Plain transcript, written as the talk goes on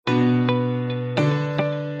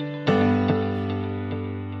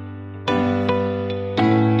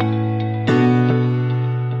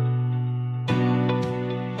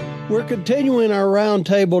We're continuing our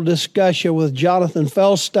roundtable discussion with Jonathan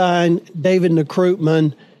Feldstein, David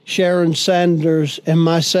Nekrootman, Sharon Sanders, and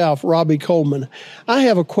myself, Robbie Coleman. I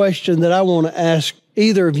have a question that I want to ask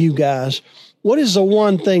either of you guys. What is the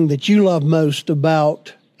one thing that you love most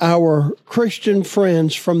about our Christian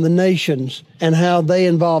friends from the nations and how they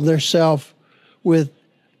involve themselves with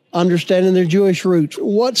understanding their Jewish roots?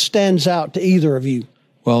 What stands out to either of you?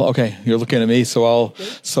 Well, okay, you're looking at me, so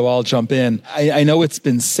I'll jump in. I know it's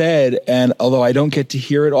been said, and although I don't get to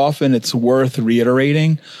hear it often, it's worth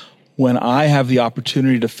reiterating. When I have the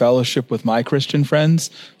opportunity to fellowship with my Christian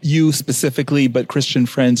friends, you specifically, but Christian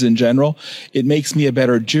friends in general, it makes me a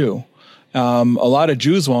better Jew. A lot of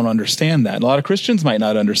Jews won't understand that. A lot of Christians might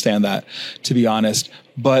not understand that, to be honest.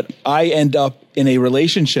 But I end up in a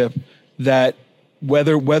relationship that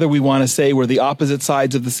whether we want to say we're the opposite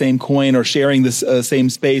sides of the same coin or sharing this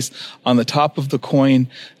same space on the top of the coin,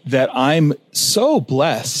 that I'm so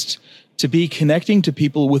blessed to be connecting to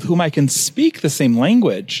people with whom I can speak the same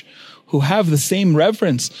language, who have the same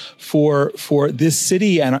reverence for this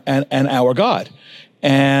city and our God.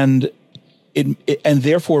 And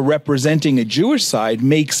therefore representing a Jewish side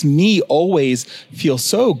makes me always feel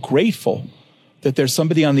so grateful that there's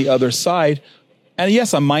somebody on the other side. And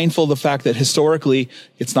yes, I'm mindful of the fact that historically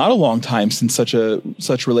it's not a long time since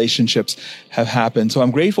such relationships have happened. So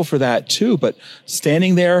I'm grateful for that too. But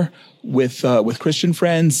standing there with Christian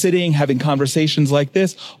friends, sitting, having conversations like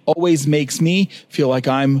this always makes me feel like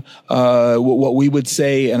I'm what we would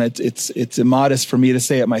say, and it's immodest for me to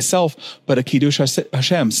say it myself, but a Kiddush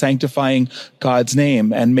Hashem, sanctifying God's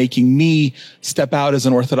name and making me step out as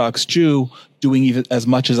an Orthodox Jew, doing even as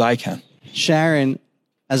much as I can. Sharon,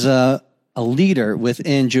 as a leader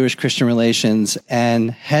within Jewish Christian relations and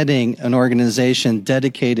heading an organization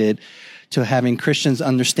dedicated to having Christians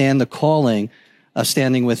understand the calling of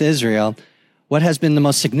standing with Israel, what has been the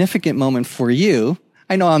most significant moment for you?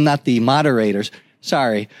 I know I'm not the moderator,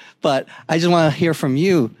 sorry, but I just want to hear from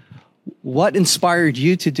you. What inspired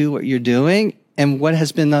you to do what you're doing, and what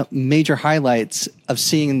has been the major highlights of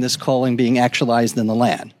seeing this calling being actualized in the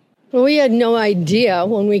land? Well, we had no idea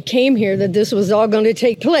when we came here that this was all going to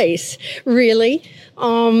take place, really.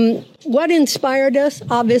 What inspired us?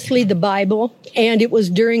 Obviously, the Bible. And it was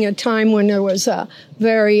during a time when there was a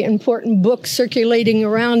very important book circulating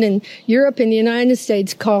around in Europe and the United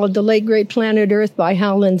States called The Late Great Planet Earth by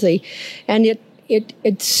Hal Lindsey. And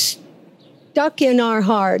it stuck in our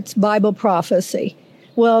hearts, Bible prophecy.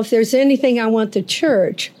 Well, if there's anything I want the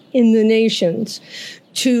church in the nations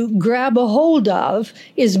to grab a hold of,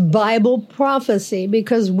 is Bible prophecy,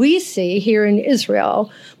 because we see here in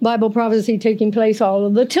Israel Bible prophecy taking place all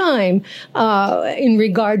of the time in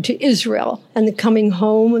regard to Israel and the coming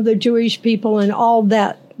home of the Jewish people and all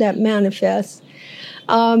that manifests.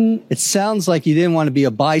 It sounds like you didn't want to be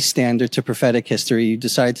a bystander to prophetic history. You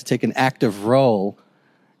decided to take an active role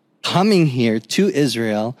coming here to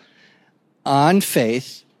Israel on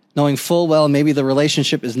faith, knowing full well maybe the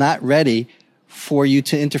relationship is not ready for you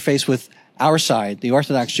to interface with our side, the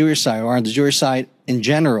Orthodox Jewish side, or on the Jewish side in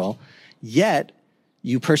general. Yet,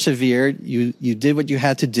 you persevered, you did what you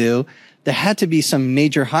had to do. There had to be some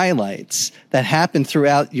major highlights that happened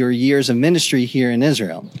throughout your years of ministry here in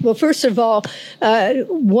Israel. Well, first of all,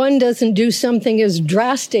 one doesn't do something as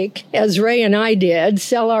drastic as Ray and I did,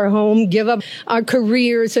 sell our home, give up our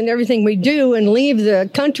careers and everything we do, and leave the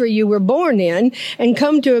country you were born in and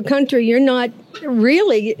come to a country you're not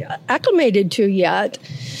really acclimated to yet.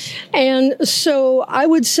 And so I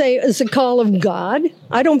would say it's a call of God.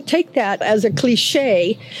 I don't take that as a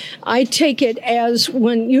cliche. I take it as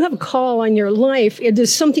when you have a call on your life, it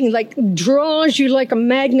is something like draws you like a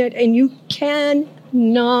magnet, and you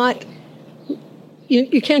cannot,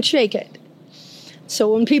 you can't shake it.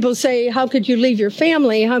 So when people say, how could you leave your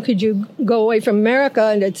family? How could you go away from America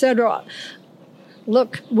and et cetera?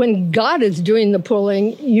 Look, when God is doing the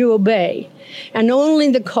pulling, you obey. And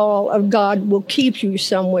only the call of God will keep you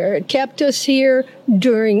somewhere. It kept us here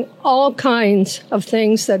during all kinds of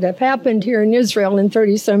things that have happened here in Israel in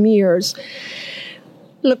 30-some years.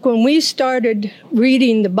 Look, when we started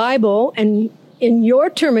reading the Bible, and in your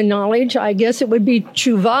terminology, I guess it would be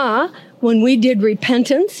tshuva, when we did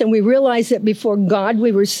repentance and we realized that before God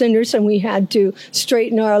we were sinners and we had to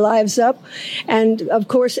straighten our lives up. And of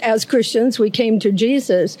course, as Christians, we came to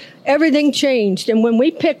Jesus. Everything changed. And when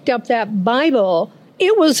we picked up that Bible,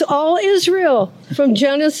 it was all Israel, from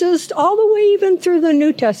Genesis all the way even through the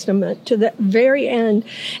New Testament to the very end.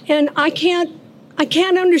 And I can't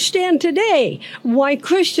understand today why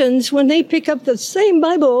Christians, when they pick up the same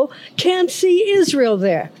Bible, can't see Israel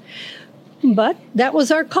there. But that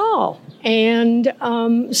was our call. And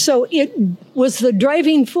so it was the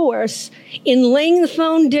driving force in laying the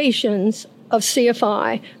foundations of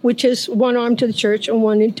CFI, which is one arm to the church and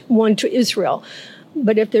one to Israel.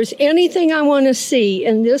 But if there's anything I want to see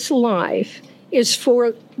in this life, is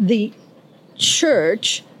for the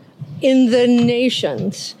church in the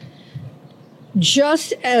nations,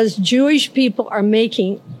 just as Jewish people are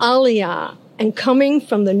making Aliyah and coming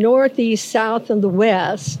from the north, east, south, and the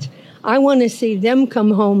west, I want to see them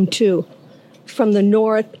come home too, from the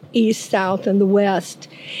north, east, south, and the west.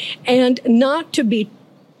 And not to be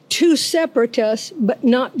too separatist, but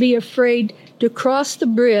not be afraid to cross the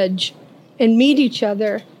bridge and meet each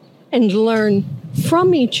other and learn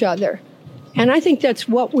from each other. And I think that's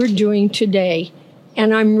what we're doing today.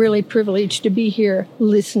 And I'm really privileged to be here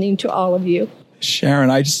listening to all of you. Sharon,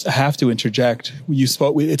 I just have to interject. You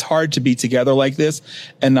spoke. It's hard to be together like this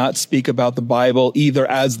and not speak about the Bible either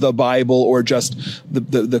as the Bible or just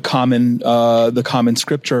the common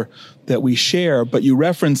scripture that we share. But you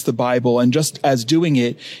referenced the Bible, and just as doing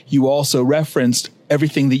it, you also referenced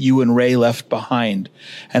everything that you and Ray left behind,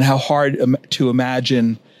 and how hard to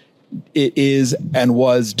imagine it is and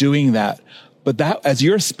was doing that. But that, as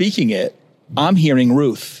you're speaking it, I'm hearing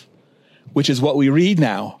Ruth, which is what we read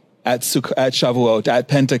now at Shavuot, at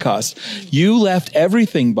Pentecost. You left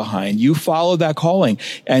everything behind. You followed that calling,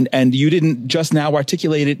 and you didn't just now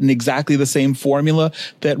articulate it in exactly the same formula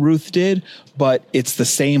that Ruth did, but it's the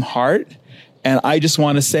same heart. And I just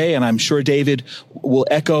want to say, and I'm sure David will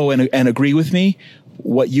echo and agree with me,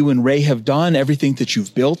 what you and Ray have done, everything that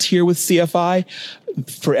you've built here with CFI,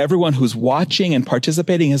 for everyone who's watching and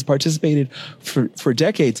participating, has participated for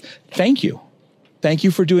decades. Thank you. Thank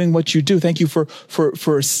you for doing what you do. Thank you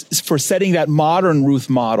for setting that modern Ruth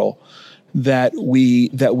model that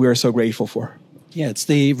we're so grateful for. Yeah, it's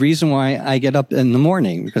the reason why I get up in the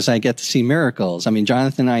morning, because I get to see miracles. I mean,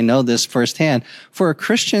 Jonathan and I know this firsthand. For a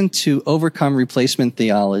Christian to overcome replacement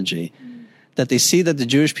theology, that they see that the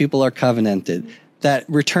Jewish people are covenanted, that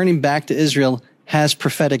returning back to Israel has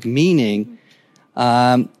prophetic meaning,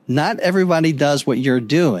 not everybody does what you're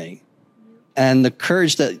doing. And the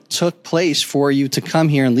courage that took place for you to come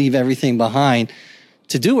here and leave everything behind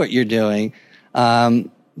to do what you're doing,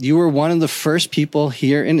 you were one of the first people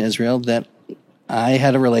here in Israel that I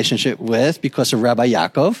had a relationship with because of Rabbi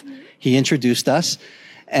Yaakov. He introduced us.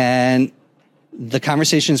 And the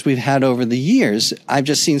conversations we've had over the years, I've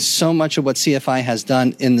just seen so much of what CFI has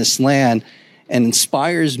done in this land and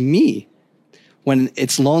inspires me when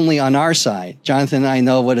it's lonely on our side. Jonathan and I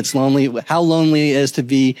know how lonely it is to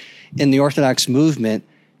be in the Orthodox movement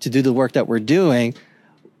to do the work that we're doing.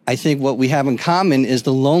 I think what we have in common is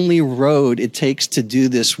the lonely road it takes to do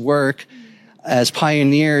this work as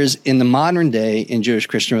pioneers in the modern day in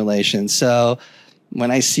Jewish-Christian relations. So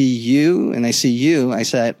when I see you and I see you, I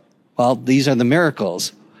said, well, these are the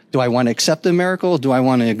miracles. Do I want to accept the miracle? Do I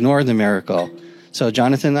want to ignore the miracle? So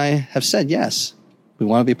Jonathan and I have said, yes, we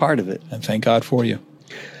want to be part of it. And thank God for you.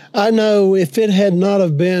 I know if it had not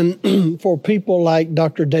have been for people like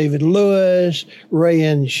Dr. David Lewis, Ray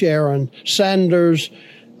and Sharon Sanders,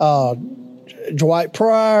 Dwight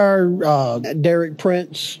Pryor, Derek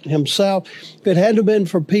Prince himself, if it hadn't been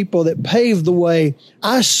for people that paved the way,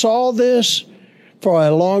 I saw this for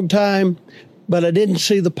a long time, but I didn't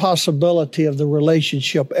see the possibility of the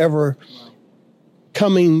relationship ever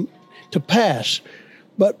coming to pass.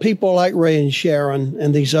 But people like Ray and Sharon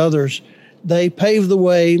and these others, they paved the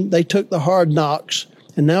way, they took the hard knocks,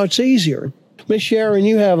 and now it's easier. Miss Sharon,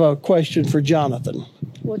 you have a question for Jonathan.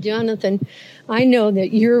 Well, Jonathan, I know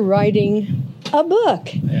that you're writing a book.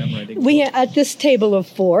 I am writing. At this table of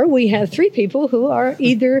four, we have three people who are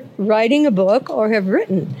either writing a book or have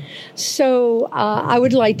written. So I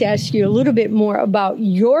would like to ask you a little bit more about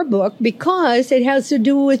your book, because it has to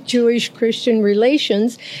do with Jewish-Christian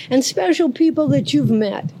relations and special people that you've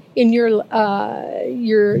met in your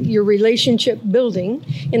relationship building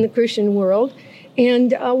in the Christian world.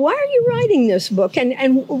 And why are you writing this book?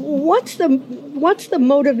 And what's the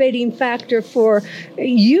motivating factor for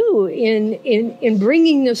you in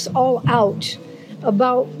bringing this all out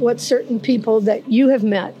about what certain people that you have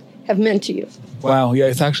met have meant to you? Wow, yeah,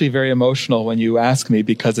 it's actually very emotional when you ask me,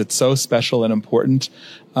 because it's so special and important.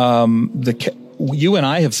 You and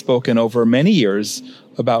I have spoken over many years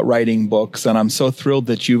about writing books, and I'm so thrilled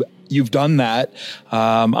that you've done that.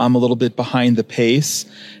 I'm a little bit behind the pace.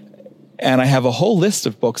 And I have a whole list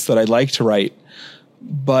of books that I'd like to write.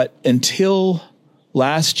 But until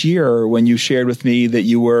last year, when you shared with me that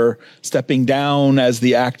you were stepping down as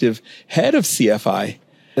the active head of CFI,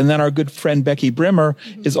 and then our good friend Becky Brimmer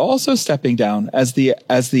is also stepping down as the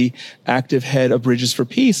active head of Bridges for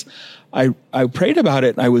Peace, I prayed about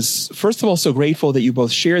it. And I was, first of all, so grateful that you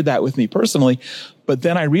both shared that with me personally. But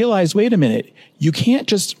then I realized, wait a minute, you can't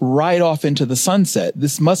just ride off into the sunset.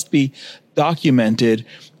 This must be documented.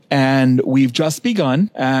 And we've just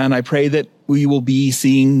begun. And I pray that we will be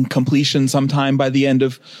seeing completion sometime by the end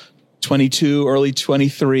of 22, early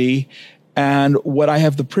 23. And what I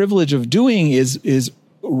have the privilege of doing is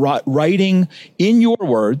writing in your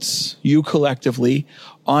words, you collectively,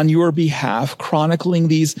 on your behalf, chronicling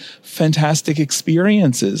these fantastic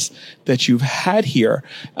experiences that you've had here.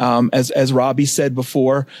 As Robbie said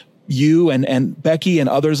before, you and Becky and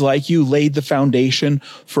others like you laid the foundation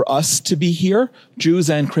for us to be here, Jews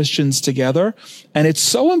and Christians together. And it's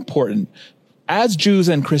so important as Jews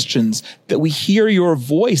and Christians that we hear your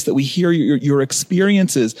voice, that we hear your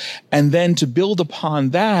experiences. And then to build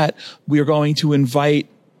upon that, we are going to invite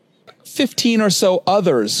 15 or so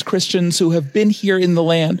others, Christians who have been here in the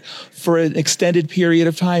land for an extended period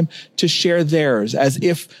of time, to share theirs, as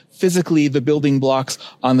if physically the building blocks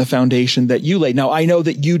on the foundation that you laid. Now, I know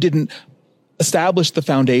that you didn't establish the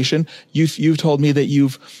foundation. You've told me that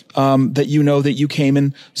that you know that you came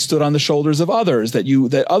and stood on the shoulders of others,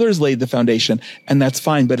 that others laid the foundation, and that's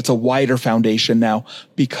fine. But it's a wider foundation now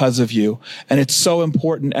because of you, and it's so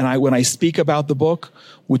important. And when I speak about the book,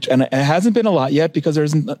 and it hasn't been a lot yet because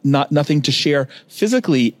there's nothing to share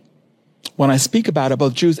physically. When I speak about it,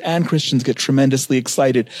 both Jews and Christians get tremendously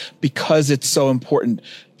excited because it's so important.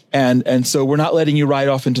 And so we're not letting you ride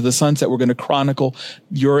off into the sunset. We're going to chronicle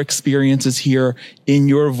your experiences here in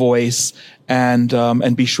your voice, and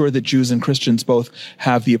be sure that Jews and Christians both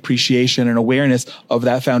have the appreciation and awareness of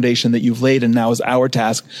that foundation that you've laid, and now is our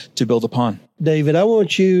task to build upon. David, I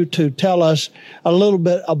want you to tell us a little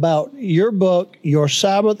bit about your book, Your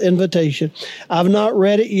Sabbath Invitation. I've not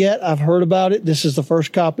read it yet. I've heard about it. This is the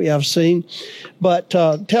first copy I've seen. But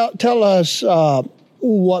tell us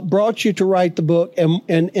what brought you to write the book, and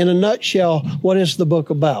in a nutshell, what is the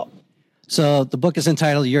book about? So the book is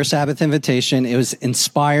entitled Your Sabbath Invitation. It was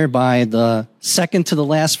inspired by the second to the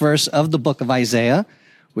last verse of the book of Isaiah,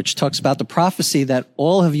 which talks about the prophecy that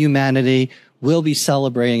all of humanity will be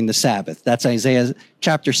celebrating the Sabbath. That's Isaiah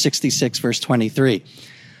chapter 66, verse 23.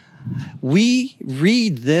 We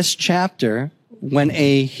read this chapter when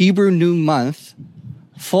a Hebrew new month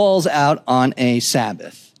falls out on a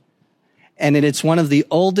Sabbath. And it's one of the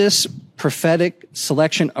oldest prophetic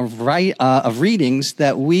selection of readings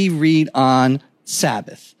that we read on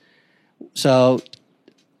Sabbath. So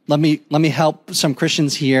let me help some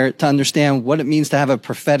Christians here to understand what it means to have a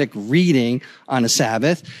prophetic reading on a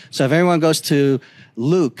Sabbath. So if everyone goes to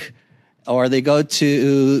Luke, or they go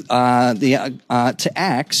to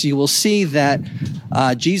Acts, you will see that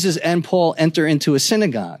Jesus and Paul enter into a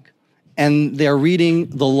synagogue, and they're reading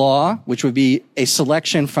the law, which would be a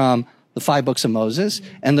selection from the 5 books of Moses,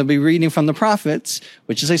 and they'll be reading from the prophets,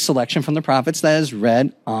 which is a selection from the prophets that is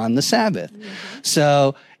read on the Sabbath. Mm-hmm.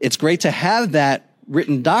 So it's great to have that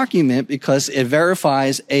written document because it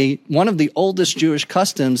verifies one of the oldest Jewish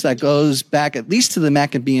customs that goes back at least to the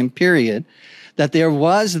Maccabean period, that there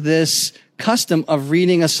was this custom of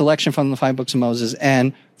reading a selection from the 5 books of Moses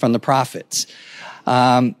and from the prophets.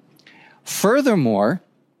 Furthermore,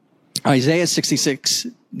 Isaiah 66,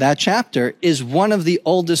 that chapter, is one of the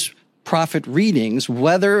oldest prophet readings,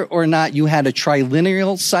 whether or not you had a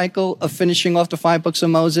trilineal cycle of finishing off the 5 books of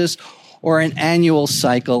Moses or an annual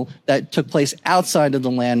cycle that took place outside of the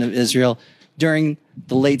land of Israel during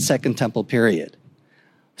the late Second Temple period.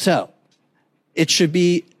 So it should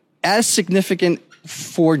be as significant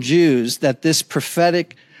for Jews that this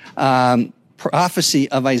prophetic prophecy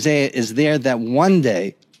of Isaiah is there, that one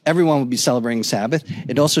day everyone will be celebrating Sabbath.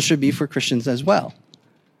 It also should be for Christians as well.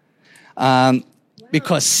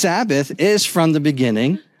 Because Sabbath is from the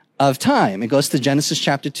beginning of time. It goes to Genesis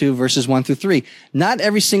chapter 2, verses 1 through 3. Not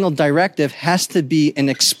every single directive has to be an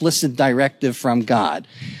explicit directive from God.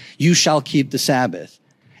 You shall keep the Sabbath.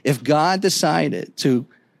 If God decided to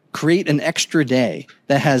create an extra day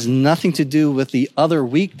that has nothing to do with the other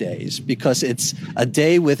weekdays, because it's a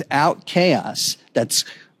day without chaos that's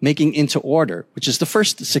making into order, which is the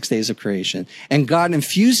first 6 days of creation, and God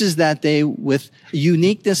infuses that day with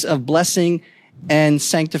uniqueness of blessing and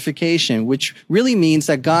sanctification, which really means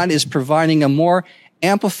that God is providing a more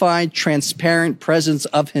amplified, transparent presence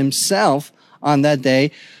of himself on that day,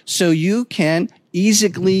 so you can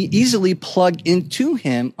easily plug into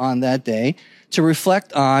him on that day to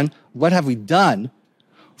reflect on what have we done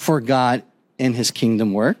for God in his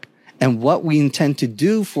kingdom work and what we intend to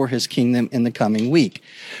do for his kingdom in the coming week.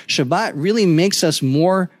 Shabbat really makes us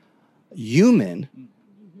more human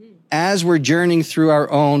as we're journeying through our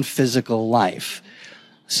own physical life.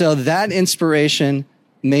 So that inspiration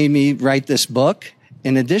made me write this book.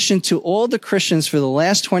 In addition to all the Christians for the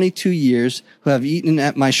last 22 years who have eaten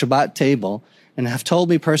at my Shabbat table and have told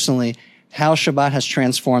me personally how Shabbat has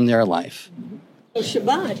transformed their life. So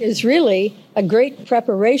Shabbat is really a great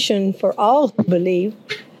preparation for all who believe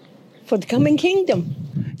for the coming kingdom.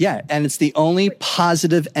 Yeah, and it's the only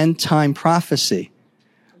positive end time prophecy.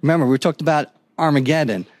 Remember, we talked about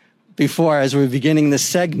Armageddon before as we were beginning this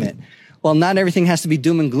segment. Well, not everything has to be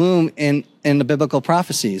doom and gloom in the biblical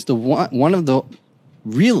prophecies. One of the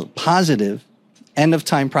real positive end of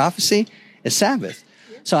time prophecy is Sabbath.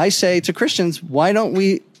 So I say to Christians, why don't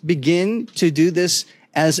we begin to do this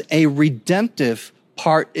as a redemptive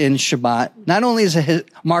part in Shabbat, not only as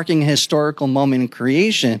marking a historical moment in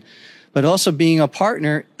creation, but also being a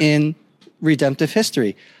partner in redemptive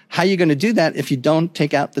history. How are you going to do that if you don't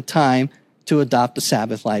take out the time to adopt the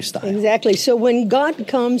Sabbath lifestyle? Exactly. So when God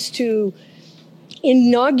comes to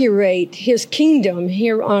inaugurate his kingdom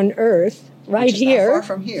here on earth, right here,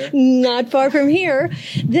 not far from here,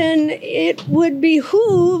 then it would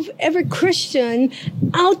behoove every Christian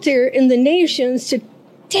out there in the nations to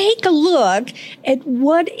take a look at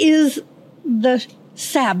what is the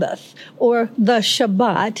Sabbath or the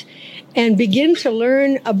Shabbat and begin to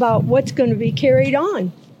learn about what's going to be carried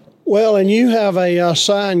on. Well, and you have a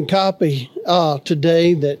signed copy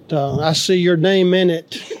today that I see your name in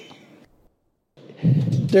it.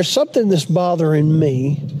 There's something that's bothering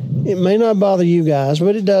me. It may not bother you guys,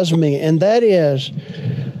 but it does me, and that is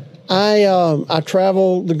I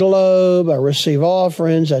travel the globe, I receive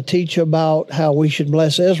offerings, I teach about how we should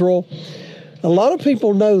bless Israel. A lot of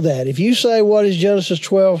people know that. If you say, what is Genesis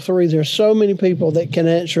 12:3, there's so many people that can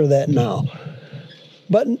answer that now.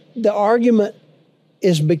 But the argument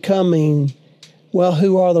is becoming, well,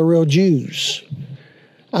 who are the real Jews?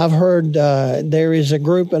 I've heard there is a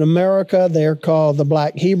group in America, they're called the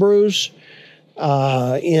Black Hebrews.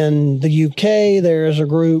 In the UK, there is a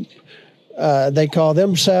group, they call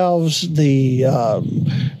themselves the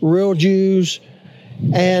real Jews.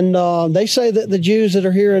 And they say that the Jews that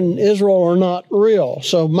are here in Israel are not real.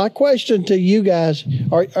 So my question to you guys,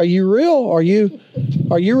 are you real? Are you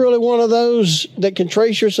really one of those that can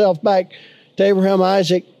trace yourself back to Abraham,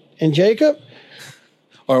 Isaac, and Jacob?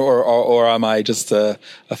 Or am I just a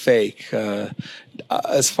fake?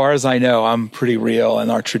 As far as I know, I'm pretty real, and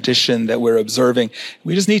our tradition that we're observing,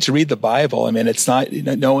 we just need to read the Bible. I mean, it's not,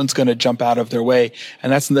 no one's going to jump out of their way.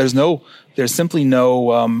 And there's simply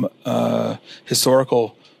no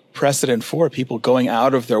historical precedent for people going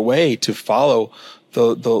out of their way to follow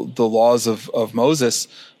the laws of Moses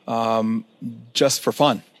just for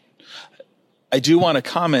fun. I do want to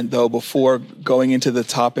comment, though, before going into the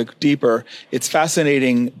topic deeper. It's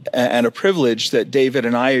fascinating and a privilege that David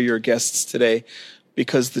and I are your guests today,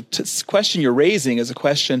 because the question you're raising is a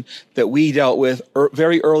question that we dealt with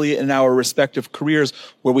very early in our respective careers,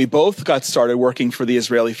 where we both got started working for the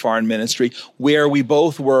Israeli Foreign Ministry, where we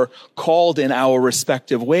both were called in our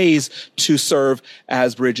respective ways to serve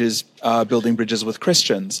as bridges, building bridges with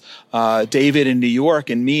Christians. David in New York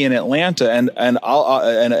and me in Atlanta,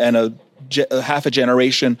 and half a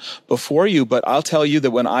generation before you. But I'll tell you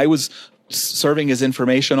that when I was serving as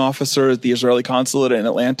information officer at the Israeli consulate in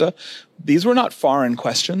Atlanta, these were not foreign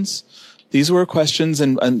questions. These were questions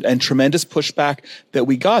and tremendous pushback that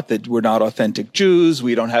we got, that we're not authentic Jews.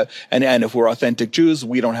 We don't have, and if we're authentic Jews,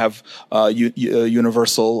 we don't have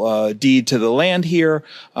universal deed to the land here.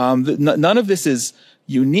 None of this is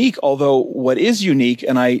unique, although what is unique,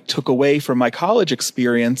 and I took away from my college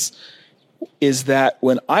experience, is that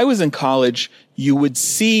when I was in college, you would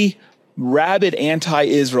see rabid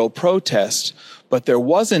anti-Israel protest, but there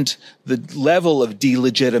wasn't the level of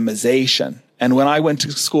delegitimization. And when I went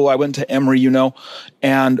to school, I went to Emory,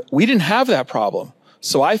 and we didn't have that problem.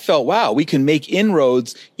 So I felt, wow, we can make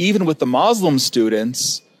inroads even with the Muslim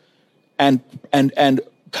students and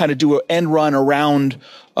kind of do an end run around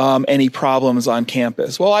any problems on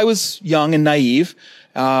campus. Well, I was young and naive.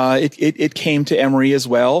 It came to Emory as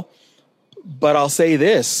well. But I'll say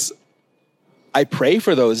this, I pray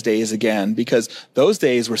for those days again, because those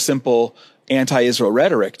days were simple anti-Israel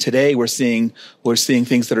rhetoric. Today we're seeing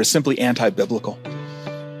things that are simply anti-biblical.